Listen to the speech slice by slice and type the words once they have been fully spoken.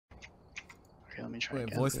Okay, let me try.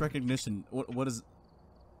 Wait, voice recognition. What is?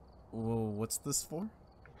 Whoa, what's this for?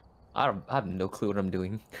 I have no clue what I'm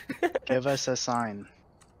doing. Give us a sign.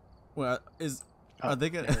 Well, are they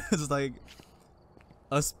gonna? Is like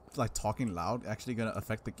us like talking loud actually gonna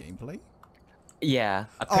affect the gameplay? Yeah,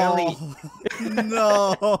 apparently. Oh,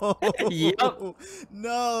 no. Yep.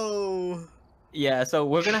 No. Yeah, so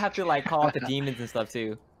we're gonna have to like call out the demons and stuff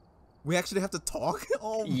too. We actually have to talk.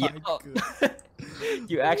 Oh my Yep. god.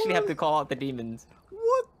 You actually have to call out the demons.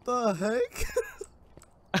 What the heck?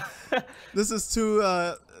 This is too.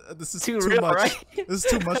 This is too real, much. right? This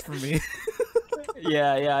is too much for me.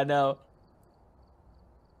 Yeah, I know.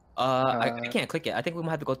 I can't click it. I think we might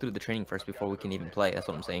have to go through the training first before we can even play. That's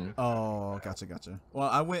what I'm saying. Oh, gotcha. Well,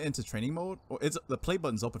 I went into training mode. Well, the play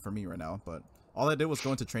button's open for me right now, but all I did was go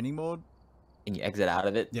into training mode. And you exit out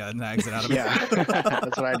of it? Yeah, and I exit out of it. Yeah,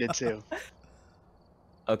 that's what I did too.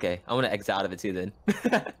 Okay, I'm gonna exit out of it too then.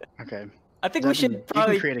 Okay. I think we should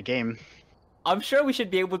probably you can create a game. I'm sure we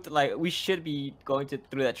should be able to like. We should be going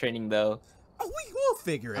through that training though. Oh, we will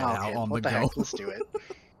figure it out on what the the go. heck? Let's do it.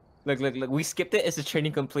 Look! We skipped it. It's a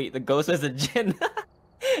training complete. The ghost is a djinn.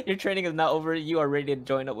 Your training is not over. You are ready to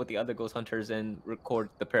join up with the other ghost hunters and record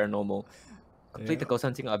the paranormal. Complete the ghost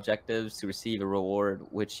hunting objectives to receive a reward,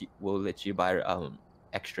 which will let you buy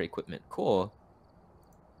extra equipment. Cool.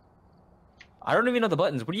 I don't even know the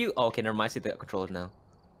buttons. What do you? Oh, okay, never mind. I see the controllers now.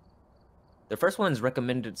 The first one is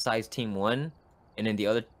recommended size team 1, and then the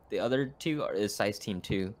other two is size team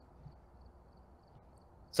 2.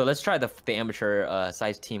 So let's try the amateur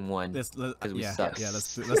size team 1 because we suck. Yeah,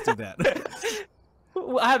 let's do that.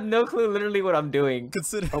 I have no clue literally what I'm doing.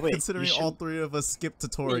 Considering all three of us skipped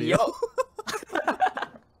tutorial.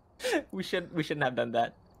 we shouldn't have done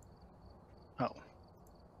that. Oh.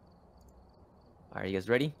 Are you guys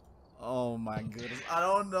ready? Oh my goodness. I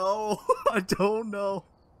don't know. I don't know.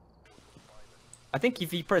 I think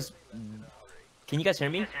if you press... Can you guys hear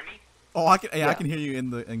me? Oh, I can. Yeah, I can hear you in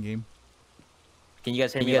the game. Can you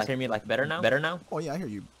guys hear me? Hear me like better now? Better now? Oh yeah, I hear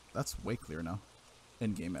you. That's way clearer now.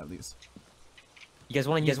 In game at least. You guys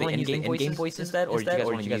want to use the in-game voice instead, or do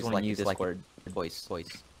you guys want to use Discord voice?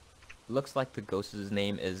 Looks like the ghost's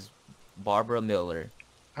name is Barbara Miller.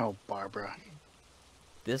 Oh, Barbara.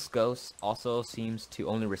 This ghost also seems to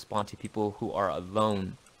only respond to people who are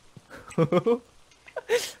alone.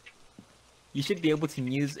 You should be able to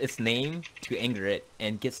use its name to anger it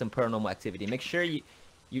and get some paranormal activity. Make sure you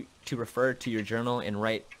to refer to your journal and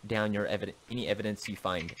write down your any evidence you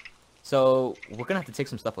find. So we're gonna have to take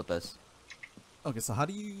some stuff with us. Okay, so how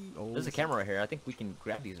do you? Oh, there's a camera right here. I think we can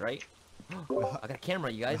grab these, right? I got a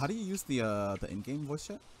camera, you guys. How do you use the in-game voice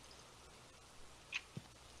chat?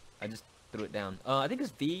 I just threw it down. I think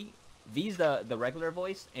it's V. V's the regular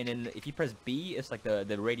voice, and then if you press B, it's like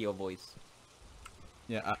the radio voice.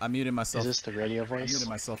 Yeah, I muted myself. Is this the radio voice? I muted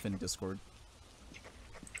myself in Discord.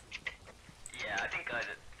 Yeah, I think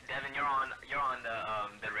Devin, you're on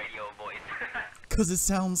the radio voice. Cause it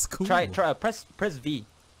sounds cool. Try press V.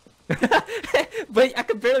 But I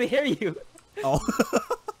can barely hear you. Oh. Is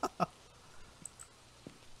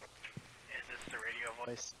this the radio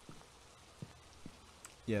voice?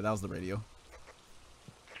 Yeah, that was the radio.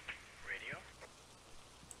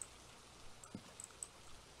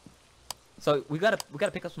 So we gotta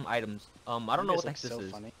pick up some items. I don't know what the heck this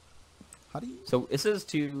is. Funny. How do you? So this is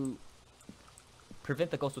to prevent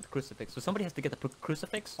the ghost with the crucifix. So somebody has to get the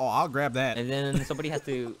crucifix. Oh, I'll grab that. And then somebody has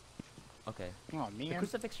to. Okay. Oh man. The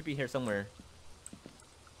crucifix should be here somewhere.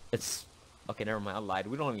 It's okay. Never mind. I lied.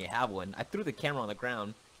 We don't even have one. I threw the camera on the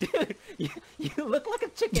ground. Dude, you look like a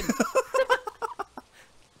chicken.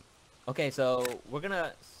 Okay, so we're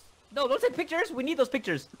gonna. No, don't take pictures. We need those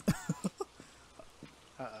pictures.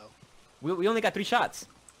 We only got 3 shots.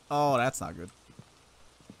 Oh, that's not good.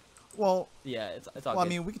 Well, yeah, it's all well, good. I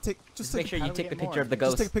mean, we could take just make sure you take the picture of the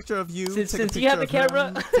ghost. Just take a picture of you. Since you have the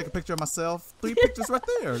camera, take a picture of myself. 3 pictures right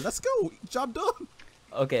there. Let's go. Job done.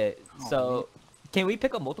 Okay, so can we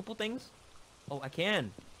pick up multiple things? Oh, I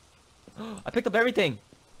can. I picked up everything.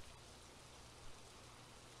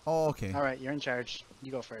 Oh, okay. All right, you're in charge.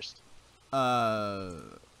 You go first. Pick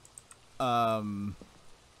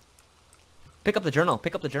up the journal.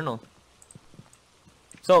 Pick up the journal.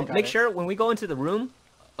 So make sure when we go into the room,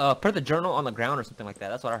 put the journal on the ground or something like that.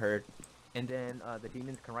 That's what I heard. And then the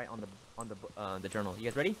demons can write on the journal. You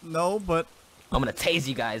guys ready? No, but I'm gonna tase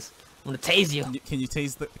you guys. I'm gonna tase you. Can you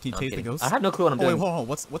tase the ghost? I have no clue what I'm doing. Wait, hold on.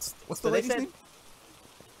 What's the lady's name?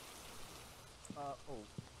 What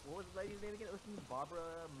was the lady's name again? It was Barbara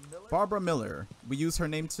Miller. Barbara Miller. We use her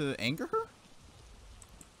name to anger her?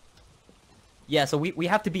 Yeah, so we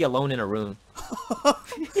have to be alone in a room.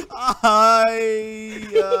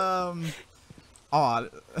 Oh,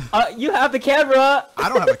 You have the camera. I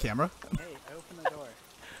don't have a camera. Hey, open the door.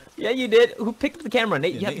 Yeah, you did. Who picked up the camera?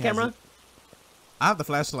 Nate, Yeah, you have Nate the has camera? it. I have the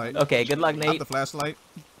flashlight. Okay, good luck, I have Nate. the flashlight.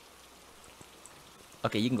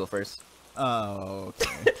 Okay, you can go first. Oh,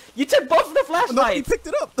 okay. You took both of the No, he flashlights. picked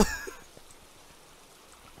it up.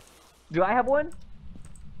 Do I have one?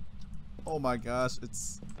 Oh my gosh,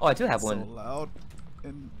 it's Oh, I do have so one. loud.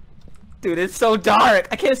 And Dude, it's so dark.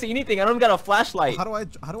 I can't see anything. I don't even got a flashlight. how do I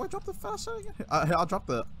drop the flashlight again? I'll drop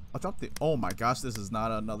the. Oh my gosh, this is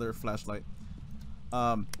not another flashlight.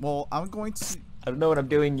 Well, I'm going to. I don't know what I'm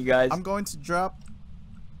doing, you guys. I'm going to drop.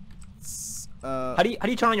 How do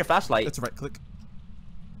you turn on your flashlight? It's right click.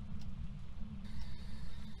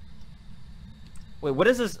 Wait, what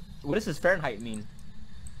does this Fahrenheit mean?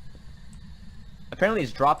 Apparently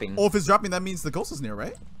it's dropping. Oh, if it's dropping, that means the ghost is near,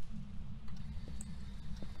 right?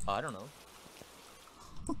 Oh, I don't know.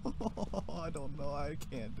 I don't know. I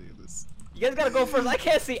can't do this. You guys gotta go first. I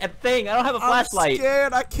can't see a thing. I don't have a flashlight. I'm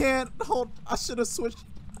scared. I can't hold. I should have switched.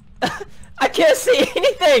 I can't see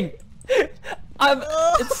anything.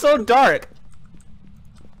 It's so dark.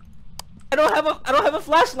 I don't have a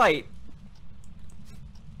flashlight.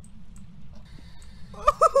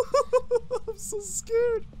 I'm so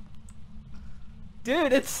scared.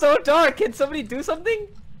 Dude, it's so dark. Can somebody do something?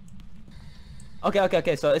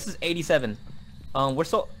 Okay. So this is 87.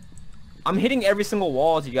 I'm hitting every single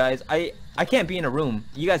walls, you guys. I can't be in a room.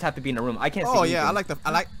 You guys have to be in a room. I can't see. Oh yeah, anything.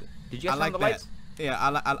 I like. Did you guys I turn like the that. lights? Yeah, I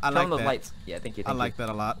like Turn that. those lights. Yeah, thank you. I like that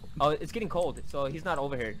a lot. Oh, it's getting cold, so he's not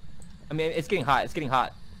over here. I mean, it's getting hot. It's getting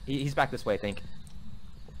hot. He's back this way, I think.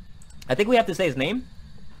 I think we have to say his name.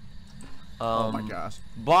 Oh my gosh.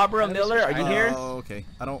 Barbara Miller, are you here? Oh, okay.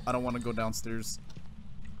 I don't want to go downstairs.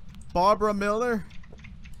 Barbara Miller.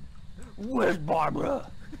 Where's Barbara?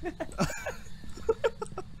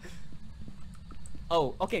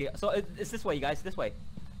 Oh, okay. So it's this way, you guys. This way.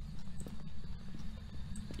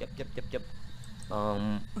 Yep.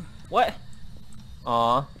 What?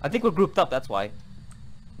 Aw, I think we're grouped up. That's why.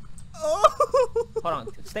 Oh. Hold on.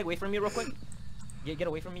 Stay away from me real quick. Get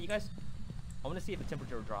away from me, you guys. I want to see if the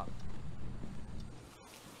temperature will drop.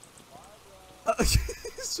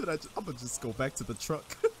 Should I? I'm gonna just go back to the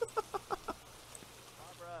truck.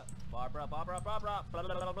 Barbara.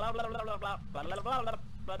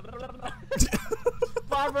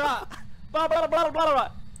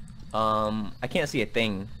 I can't see a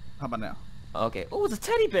thing. How about now? Okay. Oh, it's a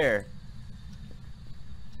teddy bear.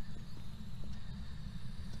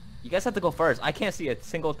 You guys have to go first. I can't see a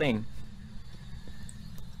single thing.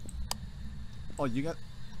 Oh, you got.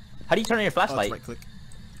 How do you turn on your Oh, flashlight? it's right click.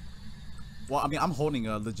 Well, I mean, I'm holding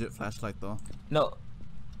a legit flashlight though. No.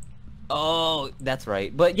 Oh, that's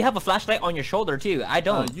right. But you have a flashlight on your shoulder too. I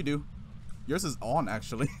don't. You do. Yours is on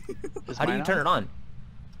actually. Is How do you mine turn on? it on?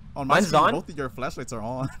 On my Mine's screen, on? both of your flashlights are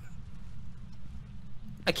on.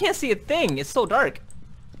 I can't see a thing. It's so dark.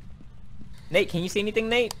 Nate, can you see anything,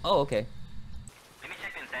 Nate? Oh, okay. Let me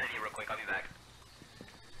check the insanity real quick. I'll be back.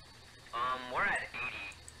 We're at 80.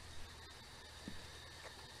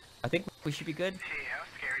 I think we should be good. Hey, how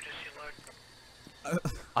scary does she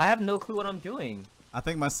look? I have no clue what I'm doing. I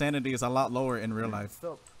think my sanity is a lot lower in real life.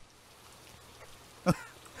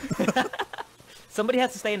 Somebody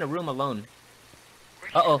has to stay in the room alone.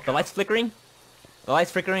 Uh-oh, the light's flickering. The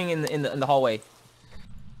light's flickering in the hallway.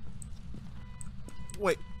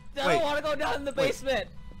 Wait. I don't want to go down in the basement.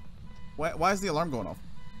 Why is the alarm going off?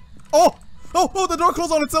 Oh! Oh! The door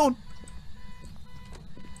closed on its own.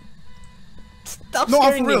 Stop No, I'm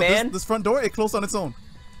scaring for me, real. man. This front door, it closed on its own.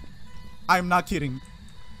 I'm not kidding.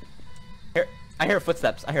 I hear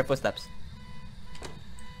footsteps. Get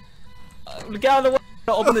out of the way.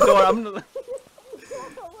 Open the door.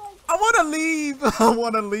 I want to leave. I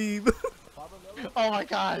want to leave. Oh my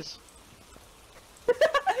gosh!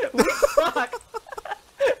 We suck.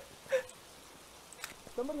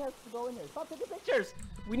 Somebody has to go in here. Stop taking pictures.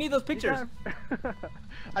 We need those pictures.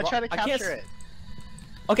 I try to I can't capture it.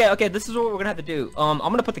 Okay. This is what we're gonna have to do. I'm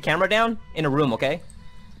gonna put the camera down in a room, okay?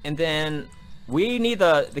 And then we need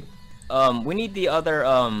we need the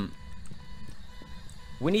other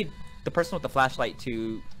we need the person with the flashlight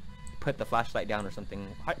to put the flashlight down or something.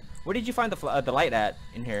 Where did you find the light at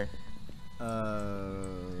in here?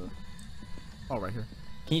 Oh, right here.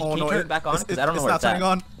 Can you turn it back on? Because I don't know where not it's at. turning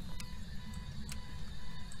on.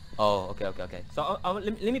 Oh, okay. So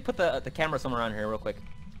let me put the camera somewhere around here real quick.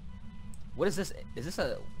 What is this?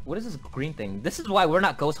 What is this green thing? This is why we're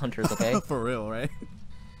not ghost hunters, okay? For real, right?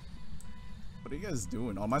 What are you guys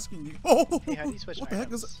doing on my screen? Oh, Hey, how do you switch what the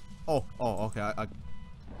heck is? items? Oh, okay.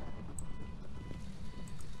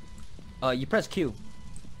 You press Q.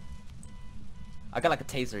 I got like a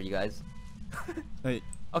taser, you guys. Hey.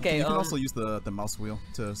 Okay. You can also use the mouse wheel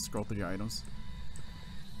to scroll through your items.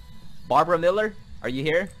 Barbara Miller, are you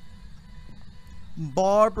here?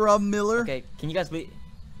 Barbara Miller. Okay. Can you guys leave?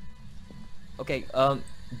 Okay.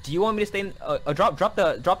 Do you want me to stay in? Drop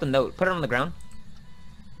the note. Put it on the ground.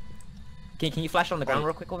 Can you flash it on the ground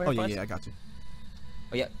real quick over here? Oh yeah, I got you.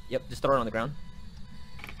 Oh yeah, yep. Just throw it on the ground.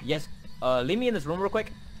 Yes. Leave me in this room real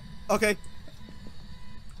quick. Okay.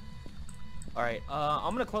 All right.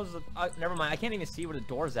 I'm gonna close the. Never mind. I can't even see where the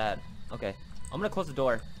door's at. Okay. I'm gonna close the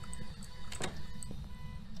door.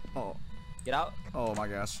 Oh. Get out. Oh my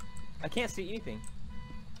gosh. I can't see anything.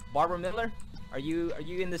 Barbara Miller, are you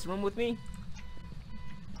in this room with me?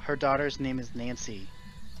 Her daughter's name is Nancy.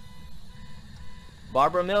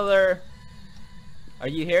 Barbara Miller, are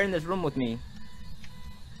you here in this room with me?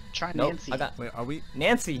 Try Nope, Nancy. I got Wait, are we?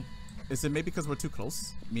 Nancy. Is it maybe because we're too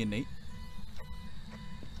close? Me and Nate.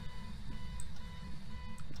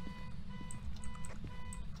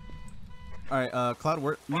 All right, Cloud.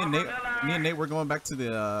 Me and Nate, we're going back to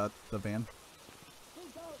the van.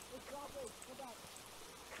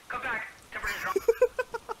 Come back. Temperature drop.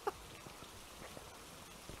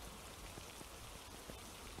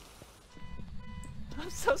 I'm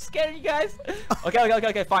so scared, you guys.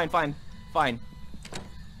 Okay. Fine.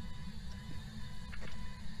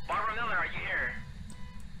 Barbara Miller, are you here?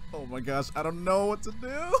 Oh my gosh, I don't know what to do.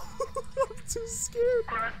 I'm too scared.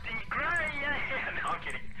 Krusty Krab. Yeah. No, I'm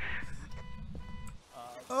kidding.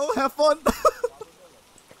 Oh, have fun.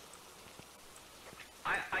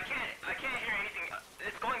 I can't hear anything.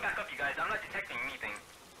 It's going back up, you guys. I'm not detecting anything.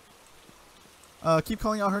 Keep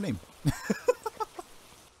calling out her name.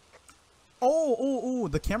 Oh,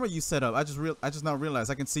 the camera you set up. I just now realized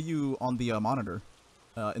I can see you on the monitor,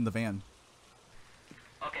 in the van.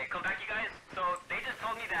 Okay, come back, you guys. So they just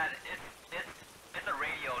told me that it's a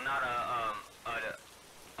radio, not a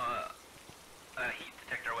heat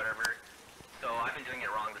detector or whatever. So I've been doing it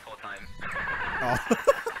wrong this whole time. Oh.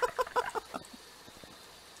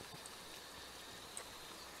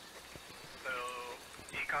 So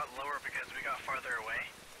it got lower because we got farther away.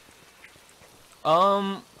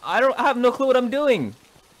 I have no clue what I'm doing.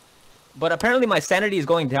 But apparently my sanity is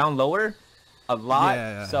going down lower a lot.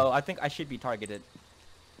 Yeah. So I think I should be targeted.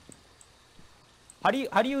 How do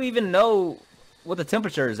you even know what the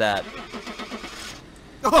temperature is at?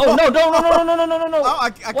 Oh no! No! Oh,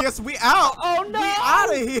 I guess we out. Oh no! We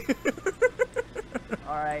out of here.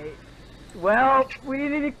 All right. Well, we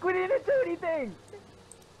didn't do anything.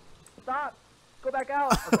 Stop. Go back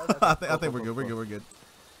out. Okay. I think we're good. We're good.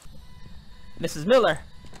 Mrs. Miller.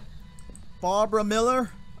 Barbara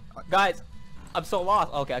Miller. Guys, I'm so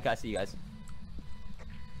lost. Okay, I see you guys.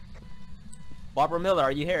 Barbara Miller,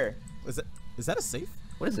 are you here? Is that a safe?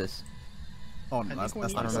 What is this? Oh I no, think that's we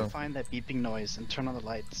not need a know. to safe. find that beeping noise and turn on the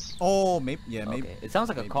lights. Oh, maybe. Yeah, maybe. Okay. It sounds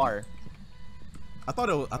like maybe. a car. I thought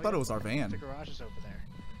it was our The van. garage is over there.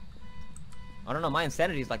 I don't know. My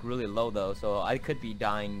insanity is like really low though, so I could be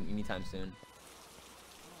dying anytime soon.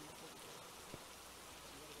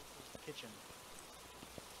 Kitchen.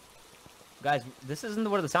 Guys, this isn't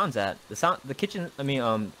where the sound's at. The kitchen. I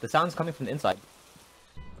mean, the sound's coming from the inside.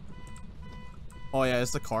 Oh yeah,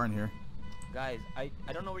 it's the car in here. Guys, I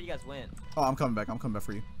don't know where you guys went. Oh, I'm coming back. I'm coming back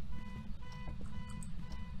for you.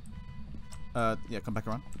 Yeah, come back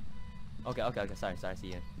around. Okay. Sorry. See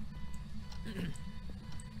you.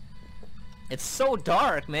 It's so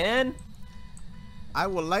dark, man. I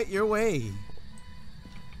will light your way.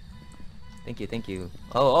 Thank you.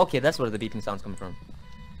 Oh, okay. That's where the beeping sound's coming from.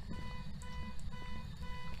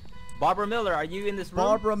 Barbara Miller, are you in this room?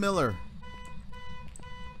 Barbara Miller.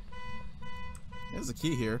 There's a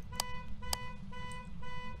key here.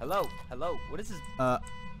 Hello. What is this?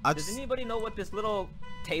 Does anybody know what this little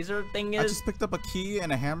taser thing is? I just picked up a key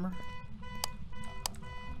and a hammer.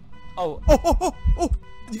 Oh. Oh!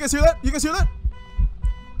 You guys hear that?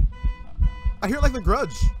 I hear like The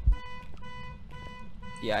Grudge.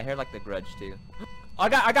 Yeah, I hear like The Grudge too. I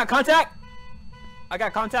got contact.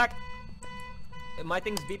 My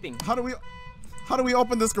thing's beeping. How do we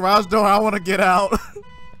open this garage door? I want to get out.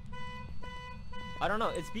 I don't know.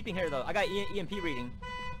 It's beeping here though. I got EMP reading.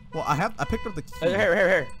 Well, I picked up the key.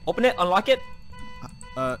 Here. Open it. Unlock it.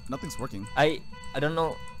 Nothing's working. I don't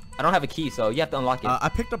know. I don't have a key, so you have to unlock it. I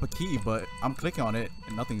picked up a key, but I'm clicking on it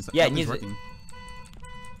and nothing's Yeah, nothing's working.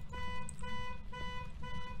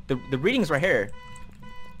 The reading's right here.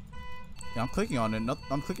 Yeah, I'm clicking on it.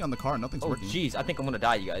 I'm clicking on the car. Nothing's Oh working. jeez, I think I'm gonna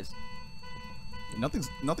die, you guys.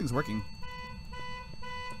 Nothing's working.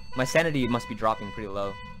 My sanity must be dropping pretty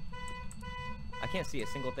low. I can't see a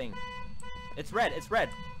single thing. It's red.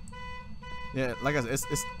 Yeah, like I said,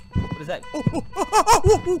 it's. What is that?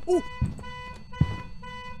 Oh.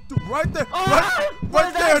 Right there. Oh,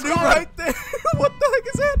 Right there, dude. Right there. What the heck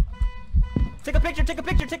is that? Take a picture. Take a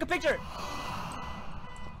picture. Take a picture.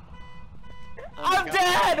 I'm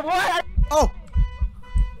dead. What? Oh.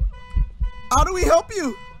 How do we help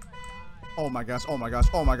you? Oh my gosh. Oh my gosh.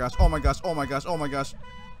 Oh my gosh. Oh my gosh. Oh my gosh. Oh my gosh.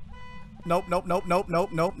 Nope. Nope. Nope. Nope.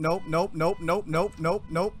 Nope. Nope. Nope. Nope. Nope. Nope. Nope. Nope.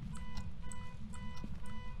 Nope.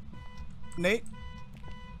 Nate.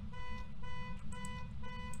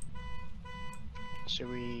 Should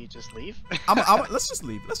we just leave? Let's just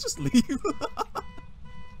leave. Let's just leave.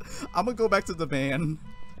 I'm gonna go back to the van.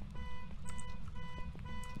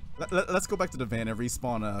 Let's go back to the van and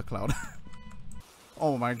respawn Cloud.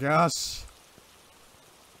 Oh my gosh.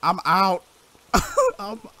 I'm out.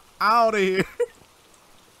 I'm out of here.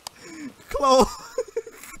 Close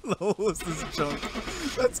this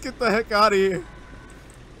junk. Let's get the heck out of here.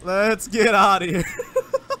 Let's get out of here.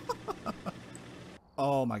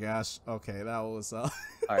 Oh my gosh. Okay, that was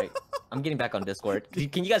Alright, I'm getting back on Discord.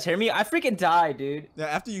 Can you guys hear me? I freaking died, dude. Yeah,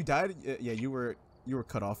 after you died, yeah, you were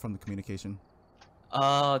cut off from the communication.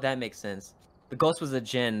 Oh, that makes sense. The ghost was a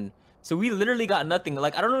djinn. So we literally got nothing.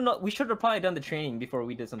 Like, I don't know. We should have probably done the training before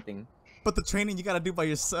we did something. But the training you gotta do by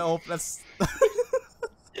yourself. That's.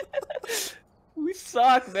 We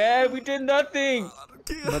suck, man. We did nothing.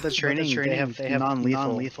 But the training, they have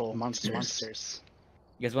non-lethal monsters.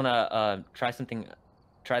 You guys wanna try something?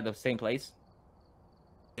 Try the same place?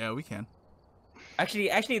 Yeah, we can.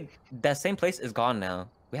 Actually, that same place is gone now.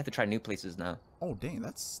 We have to try new places now. Oh dang,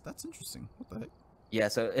 that's interesting. What the heck? Yeah,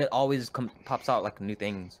 so it always pops out like new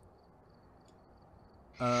things.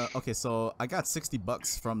 Okay, so I got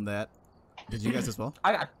 $60 from that. Did you guys as well?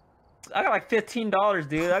 I got like $15,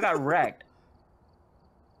 dude. I got wrecked.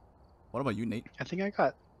 What about you, Nate? I think I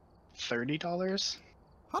got $30.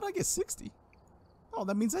 How did I get 60? Oh,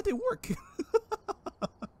 that means that didn't work.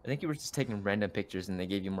 I think you were just taking random pictures and they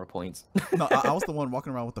gave you more points. No, I was the one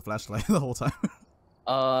walking around with the flashlight the whole time.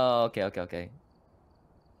 Oh, okay.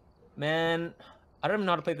 Man, I don't even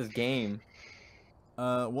know how to play this game.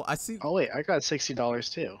 Well, I see. Oh wait, I got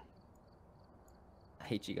 $60 too. I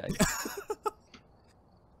hate you guys.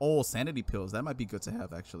 Oh, sanity pills. That might be good to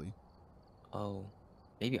have, actually. Oh,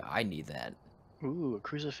 maybe I need that. Ooh, a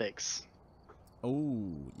crucifix. Oh,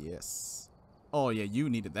 yes. Oh, yeah, you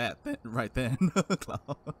needed that right then.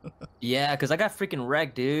 Yeah, because I got freaking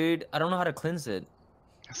wrecked, dude. I don't know how to cleanse it.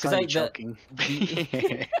 I'm joking.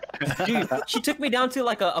 Dude, she took me down to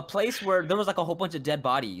like a place where there was like a whole bunch of dead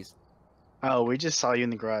bodies. Oh, we just saw you in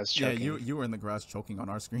the garage choking. Yeah, you were in the garage choking on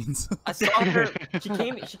our screens. I saw her. She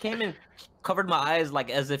came and covered my eyes like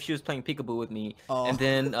as if she was playing peekaboo with me. Oh. And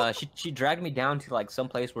then she dragged me down to like some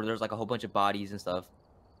place where there's like a whole bunch of bodies and stuff.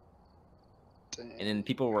 Dang. And then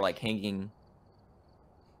people were like hanging.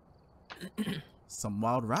 Some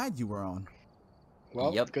wild ride you were on.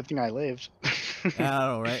 Well, Yep. good thing I lived. Yeah, I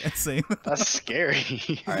know, right? Same. That's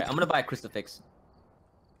scary. All right, I'm gonna buy a crucifix.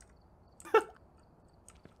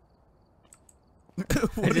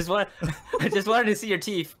 I just wanted to see your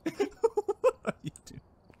teeth. What are you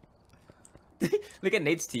doing? Look at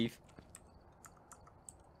Nate's teeth.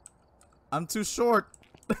 I'm too short.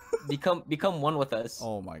 Become one with us.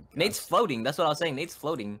 Oh my god. Nate's floating. That's what I was saying. Nate's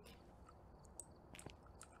floating.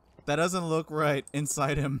 That doesn't look right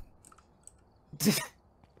inside him.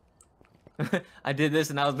 I did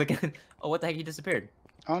this and I was looking. Oh, what the heck? He disappeared.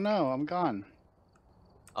 Oh no, I'm gone.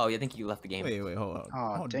 Oh, you think you left the game? Wait, hold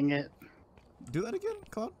on. Oh, dang it. Do that again,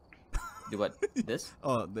 Cloud? Do what? This?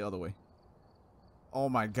 Oh, the other way. Oh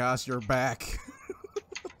my gosh, you're back.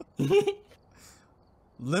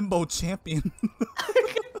 Limbo champion.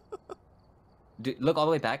 Dude, look all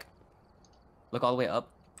the way back. Look all the way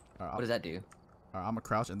up. Alright, What does that do? Alright, I'm gonna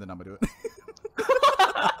crouch and then I'm gonna do it.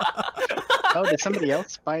 Oh, did somebody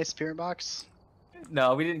else buy a spirit box?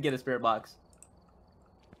 No, we didn't get a spirit box.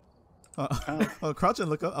 Oh, crouch and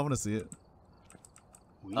look up. I want to see it.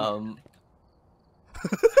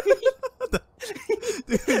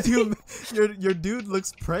 Dude, your dude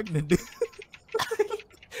looks pregnant, dude.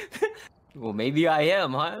 Well, maybe I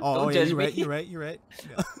am, huh? Oh, Don't yeah, judge me. you're right.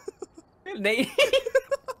 Yeah. Nate.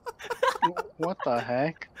 What the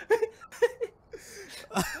heck?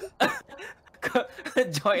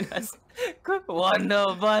 Join us. One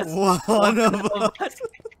of us. One of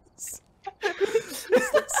us.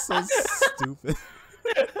 That's so stupid.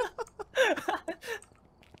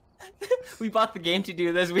 We bought the game to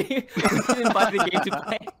do this. We didn't buy the game to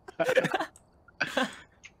play.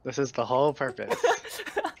 This is the whole purpose.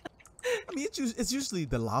 I mean, it's usually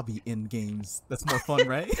the lobby in games that's more fun,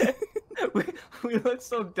 right? we look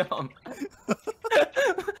so dumb.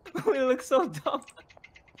 We look so dumb.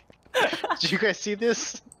 Did you guys see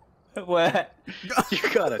this? What? You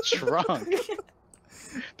got a trunk.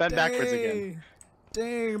 Bend backwards again.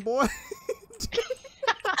 Dang, boy.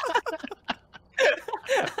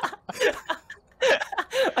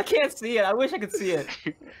 I can't see it. I wish I could see it.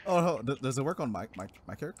 Oh, does it work on my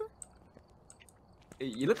character?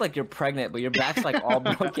 You look like you're pregnant, but your back's like all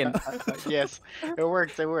broken. Yes, it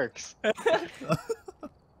works. It works.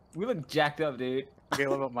 We look jacked up, dude. Okay,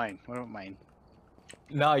 what about mine? What about mine?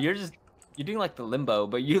 No, you're doing like the limbo,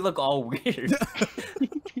 but you look all weird.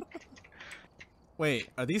 Wait,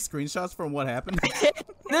 are these screenshots from what happened?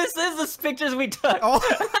 This is the pictures we took. Oh.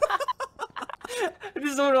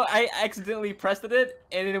 This is when I accidentally pressed it,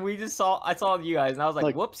 and then I saw you guys, and I was like,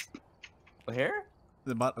 Look. whoops. Here?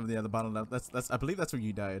 The bottom, yeah, the bottom left. That's. I believe that's where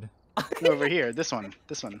you died. Over here, this one.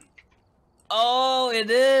 Oh, it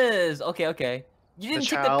is. Okay, okay. You didn't take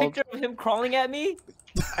the child. picture of him crawling at me?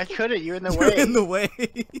 I couldn't. You're in the You're way. in the way.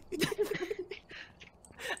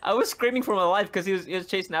 I was screaming for my life because he was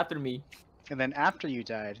chasing after me. And then after you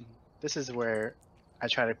died, this is where I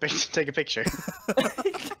tried to take a picture.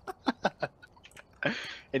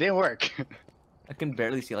 It didn't work. I can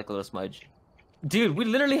barely see like a little smudge. Dude, we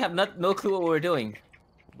literally have no clue what we're doing.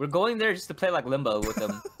 We're going there just to play like limbo with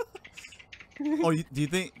them. Oh, do you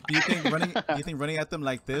think running at them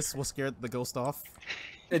like this will scare the ghost off?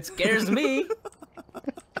 It scares me.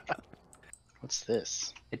 What's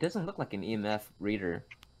this? It doesn't look like an EMF reader.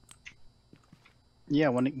 Yeah,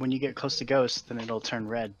 when you get close to ghosts, then it'll turn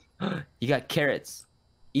red. You got carrots.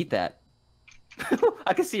 Eat that.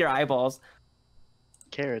 I can see your eyeballs.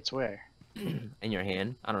 Carrots where? In your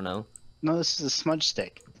hand. I don't know. No, this is a smudge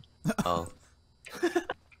stick. Oh.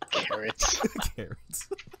 Carrots. Carrots.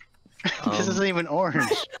 This isn't even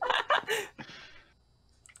orange.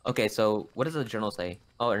 Okay, so what does the journal say?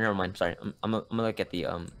 Oh, never mind. Sorry, I'm gonna look at the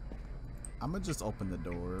I'm gonna just open the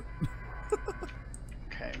door.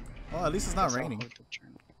 Okay. Oh, at least it's not Guess I'll raining. hold the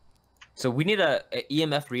journal. So we need a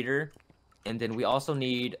EMF reader, and then we also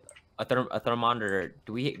need a thermometer.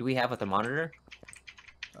 Do we have a thermometer?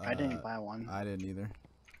 I didn't buy one. I didn't either.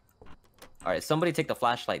 All right, somebody take the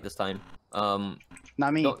flashlight this time.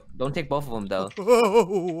 Not me. Don't take both of them though.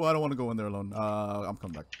 Oh, I don't want to go in there alone. I'm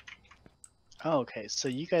coming back. Oh, okay. So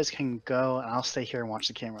you guys can go, and I'll stay here and watch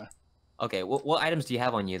the camera. Okay, what items do you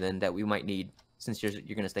have on you then that we might need since you're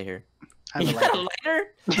gonna stay here? I have a You got a lighter.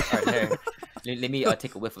 lighter? All right, here. Let me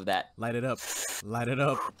take a whiff of that. Light it up. Light it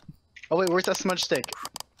up. Oh wait, where's that smudge stick?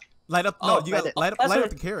 Light up. Oh, No, you got light that's up what-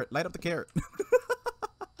 the carrot. Light up the carrot.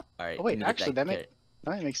 All right. Oh wait, let me get actually, that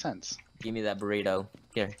carrot. makes sense. Give me that burrito.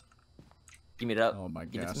 Here. Give me it up. Oh my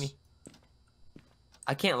Give it gosh. to me.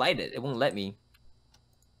 I can't light it. It won't let me.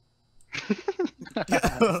 not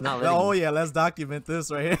letting Oh me. yeah, let's document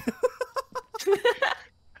this right here.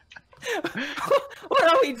 What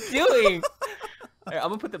are we doing? All right, I'm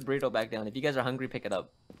gonna put the burrito back down. If you guys are hungry, pick it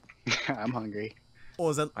up. I'm hungry. Oh,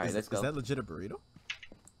 is that All right, let's go. is that legit a burrito?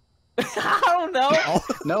 I don't know. Oh.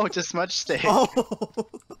 No, just smudge stick. Oh.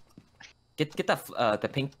 Get the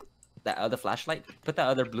pink, that other flashlight. Put that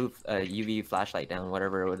other blue UV flashlight down,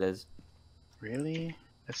 whatever it is. Really?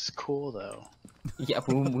 This is cool though. Yeah,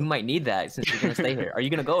 we might need that since you're gonna stay here. Are you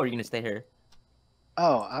gonna go or are you gonna stay here?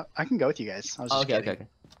 Oh, I can go with you guys. I was just Okay, kidding. okay.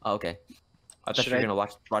 Oh, okay. I thought Should you were I- gonna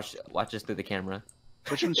watch us through the camera.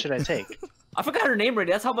 Which one should I take? I forgot her name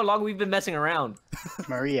already. That's how long we've been messing around.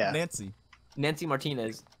 Maria. Nancy. Nancy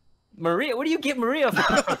Martinez. Maria, what do you get Maria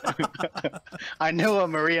for? I know a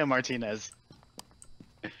Maria Martinez.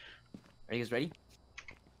 Are you guys ready?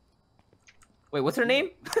 Wait, what's her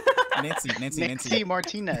name? Nancy.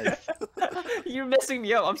 Martinez. You're messing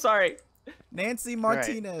me up. I'm sorry. Nancy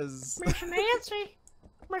Martinez. Miss Nancy.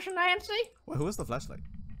 Miss Nancy. Wait, who is the flashlight?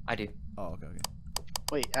 I do. Oh, okay.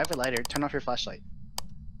 Wait, I have a lighter. Turn off your flashlight.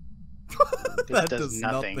 This That does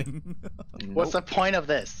nothing. What's Nope. the point of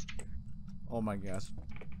this? Oh my gosh.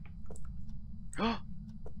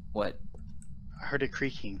 What? I heard it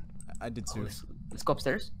creaking. I did Oh, too. let's go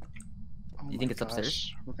upstairs. Oh You my think it's upstairs?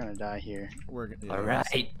 gosh, We're gonna die here. Yeah, All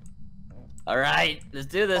right. All right. Let's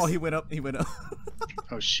do this. Oh, he went up. He went up.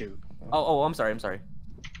 Oh shoot. Oh, I'm sorry.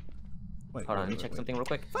 Wait, Hold on. Let me check something real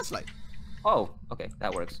quick. Flashlight. Oh, okay.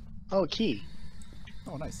 That works. Oh, key.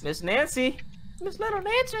 Oh, nice. Miss Nancy. Miss Little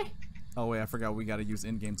Nancy. Oh wait, I forgot we gotta use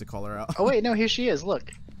in-game to call her out. Oh wait, no, here she is.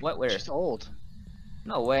 Look. What? Where? She's old.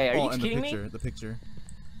 No way. Are Oh, you and kidding the me? picture, the picture.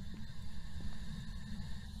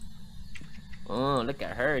 Oh, look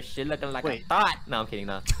at her. She looking like Wait. a thought. No, I'm kidding.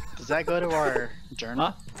 No. Does that go to our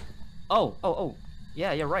journal? Huh? Oh.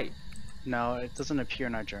 Yeah, you're right. No, it doesn't appear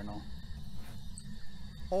in our journal.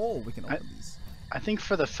 Oh, we can open these. I think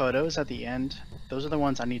for the photos at the end, those are the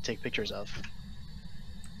ones I need to take pictures of.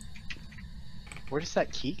 Where does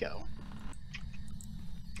that key go?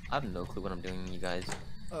 I have no clue what I'm doing, you guys.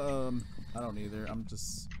 I don't either. I'm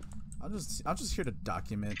just here to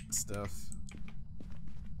document stuff.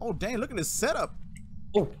 Oh dang! Look at this setup.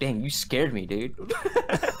 Oh dang! You scared me, dude.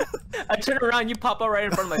 I turn around, you pop up right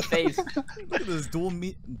in front of my face. Look at this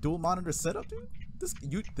dual monitor setup, dude.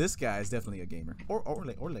 This guy is definitely a gamer or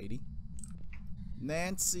lady.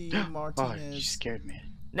 Nancy Martinez. Oh, you scared me.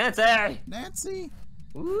 Nancy.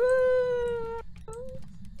 Woo.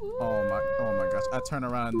 Oh my gosh! I turn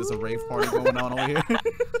around and there's a rave party going on over here.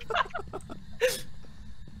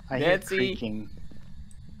 I hear creaking.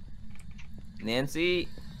 Nancy.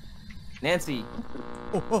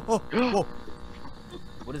 Oh.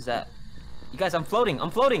 What is that? You guys, I'm floating.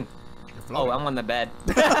 You're floating. Oh, I'm on the bed.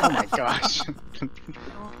 Oh my gosh.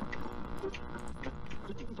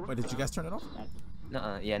 Wait, did you guys turn it off?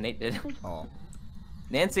 Nuh-uh. Yeah, Nate did. Oh.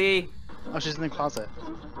 Nancy. Oh, she's in the closet.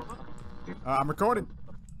 I'm recording.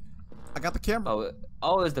 I got the camera.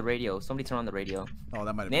 Oh, it was the radio. Somebody turn on the radio. Oh,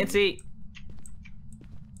 that might have Nancy.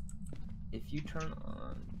 If you turn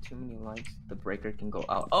on too many lights, the breaker can go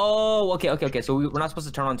out. Oh, okay. So we're not supposed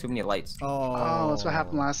to turn on too many lights. Oh, that's what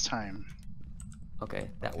happened last time. Okay,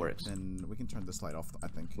 that works. Then we can turn this light off, I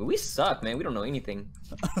think. Well, we suck, man. We don't know anything.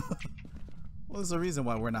 Well, there's a reason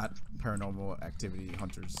why we're not paranormal activity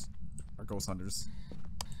hunters or ghost hunters.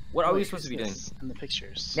 What are we supposed to be doing? In the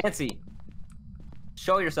pictures. Nancy,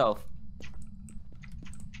 show yourself.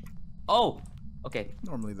 Oh, okay.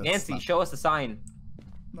 Normally that's Nancy, not, show us the sign.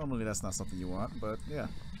 Normally that's not something you want, but yeah.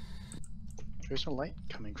 There's a light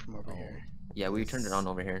coming from over here. Yeah, we turned it on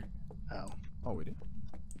over here. Oh. Oh, we did.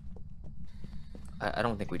 I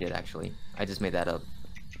don't think we did, actually. I just made that up.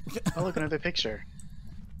 Oh, look, another picture.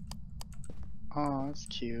 Oh, that's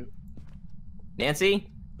cute. Nancy?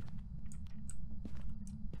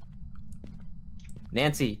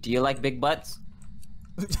 Nancy, do you like big butts?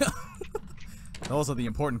 Those are the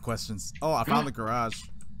important questions. Oh, I found the garage.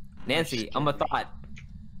 Nancy, I'm a thought.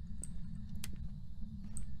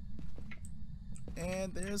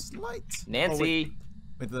 And there's light. Nancy.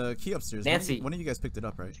 Wait, the key upstairs. Nancy. One of you guys picked it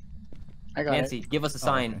up, right? I got Nancy, it. give us a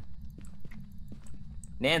sign. Okay.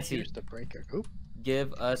 Nancy, Here's the breaker. Oop.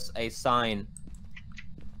 give us a sign.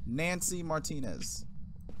 Nancy Martinez.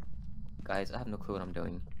 Guys, I have no clue what I'm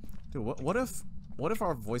doing. Dude, what if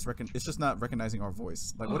our voice it's just not recognizing our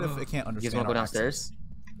voice? Like, what if it can't You understand guys wanna go our downstairs?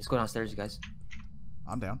 accents? Let's go downstairs, you guys.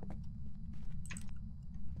 I'm down.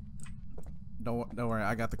 Don't worry,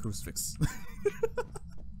 I got the crucifix.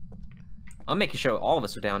 I'm making sure all of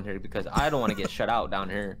us are down here because I don't want to get shut out down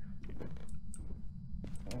here.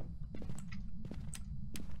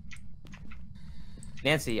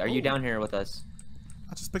 Nancy, are you down here with us?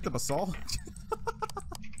 I just picked up a saw.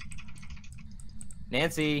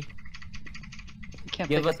 Nancy, You can't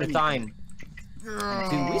give pick us up a anything. sign.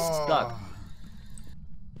 Dude, we suck.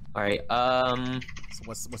 Alright, So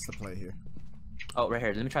what's the play here? oh, right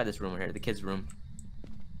here. Let me try this room right here, the kids' room.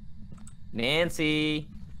 Nancy!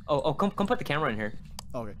 Oh, come put the camera in here.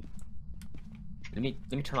 Okay. Let me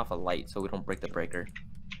turn off a light so we don't break the breaker.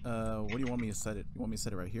 What do you want me to set it? You want me to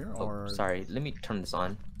set it right here, Oh, or? sorry. Let me turn this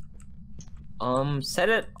on. Set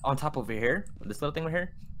it on top over here. This little thing right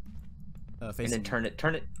here. Facing. And then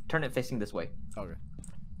turn it facing this way. Okay.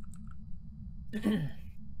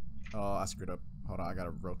 Oh, I screwed up. Hold on, I gotta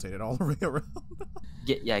rotate it all the way around.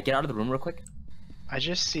 Get out of the room real quick. I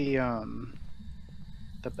just see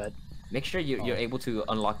the bed. Make sure you're able to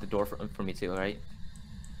unlock the door for me too, alright?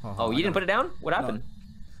 Oh, You didn't put it down? What happened?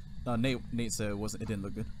 Nate said it didn't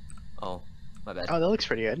look good. Oh, my bad. Oh, that looks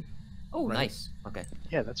pretty good. Oh, right. nice. Okay.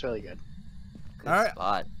 Yeah, that's really good. Good Alright.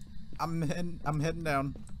 spot. I'm heading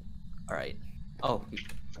down. Alright. Oh,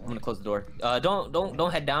 I'm gonna close the door.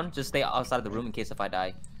 Don't head down. Just stay outside of the room in case if I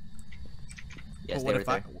die. Yeah, stay right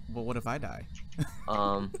there. But what if I die?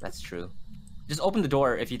 That's true. Just open the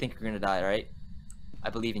door if you think you're gonna die, alright? I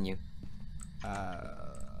believe in you.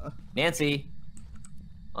 Nancy!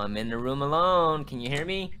 I'm in the room alone. Can you hear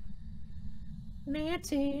me?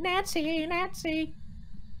 Nancy! Nancy!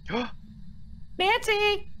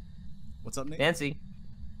 What's up, Nate? Nancy!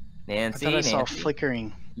 I Nancy! thought I saw Nancy.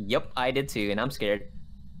 flickering. Yep, I did too, and I'm scared.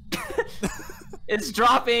 It's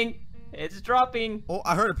dropping! It's dropping! Oh,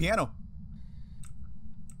 I heard a piano.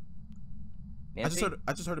 Nancy?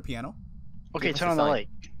 I just heard a piano. Okay, Give us turn a on the sign. light.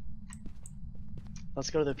 Let's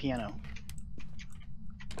go to the piano.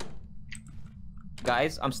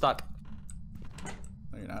 Guys, I'm stuck.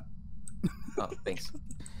 No, you're not. Oh, thanks.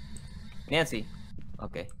 Nancy.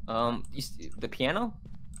 Okay. The piano?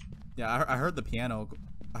 Yeah, I heard the piano.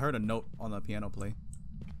 I heard a note on the piano play.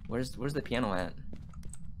 Where's the piano at?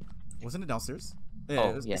 Wasn't it downstairs? Yeah,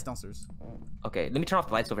 Oh, it's downstairs. Okay, let me turn off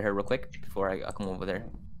the lights over here real quick before I come over there.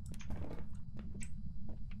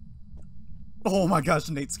 Oh my gosh,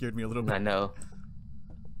 Nate scared me a little bit. I know.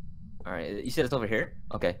 Alright, you said it's over here?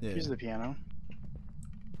 Okay. Yeah. Here's the piano.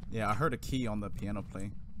 Yeah, I heard a key on the piano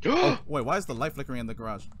playing. Oh, wait, why is the light flickering in the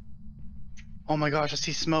garage? Oh my gosh, I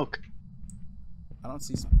see smoke. I don't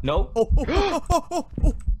see. Nope. Oh, oh, oh, oh,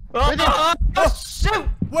 oh, oh. Oh, shoot!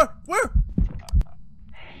 Where?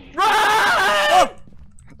 Run! Oh,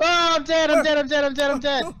 Oh, I'm dead, I'm dead, I'm dead, I'm dead, I'm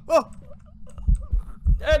dead. oh.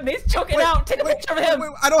 Nate's choking out. Take a picture of him. Wait,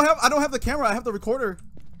 I don't have the camera. I have the recorder.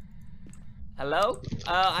 Hello?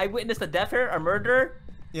 I witnessed a death here, a murder.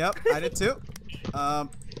 Yep, I did too.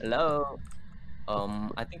 Hello.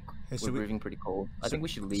 I think Hey, we're breathing pretty cold. I think we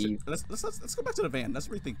should leave. Let's go back to the van. Let's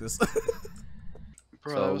rethink this.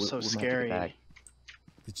 Bro, So that was so we might have to get scary. back.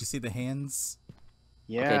 Did you see the hands?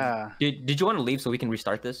 Yeah. Okay. Did you want to leave so we can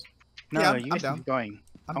restart this? No, Yeah, you I'm guys down. keep going.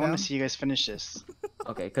 I I'm want down. to see you guys finish this.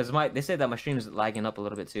 Okay, because they said that my stream's lagging up a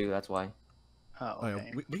little bit too. That's why. Oh, Oh,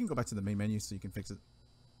 okay. yeah, we can go back to the main menu so you can fix it.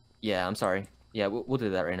 Yeah, I'm sorry. Yeah, we'll do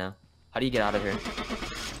that right now. How do you get out of here?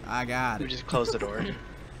 I got We it. just close the door.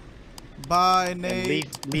 Bye, And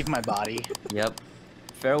Nate. leave my body. Yep.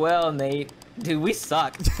 Farewell, Nate. Dude, we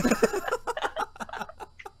suck.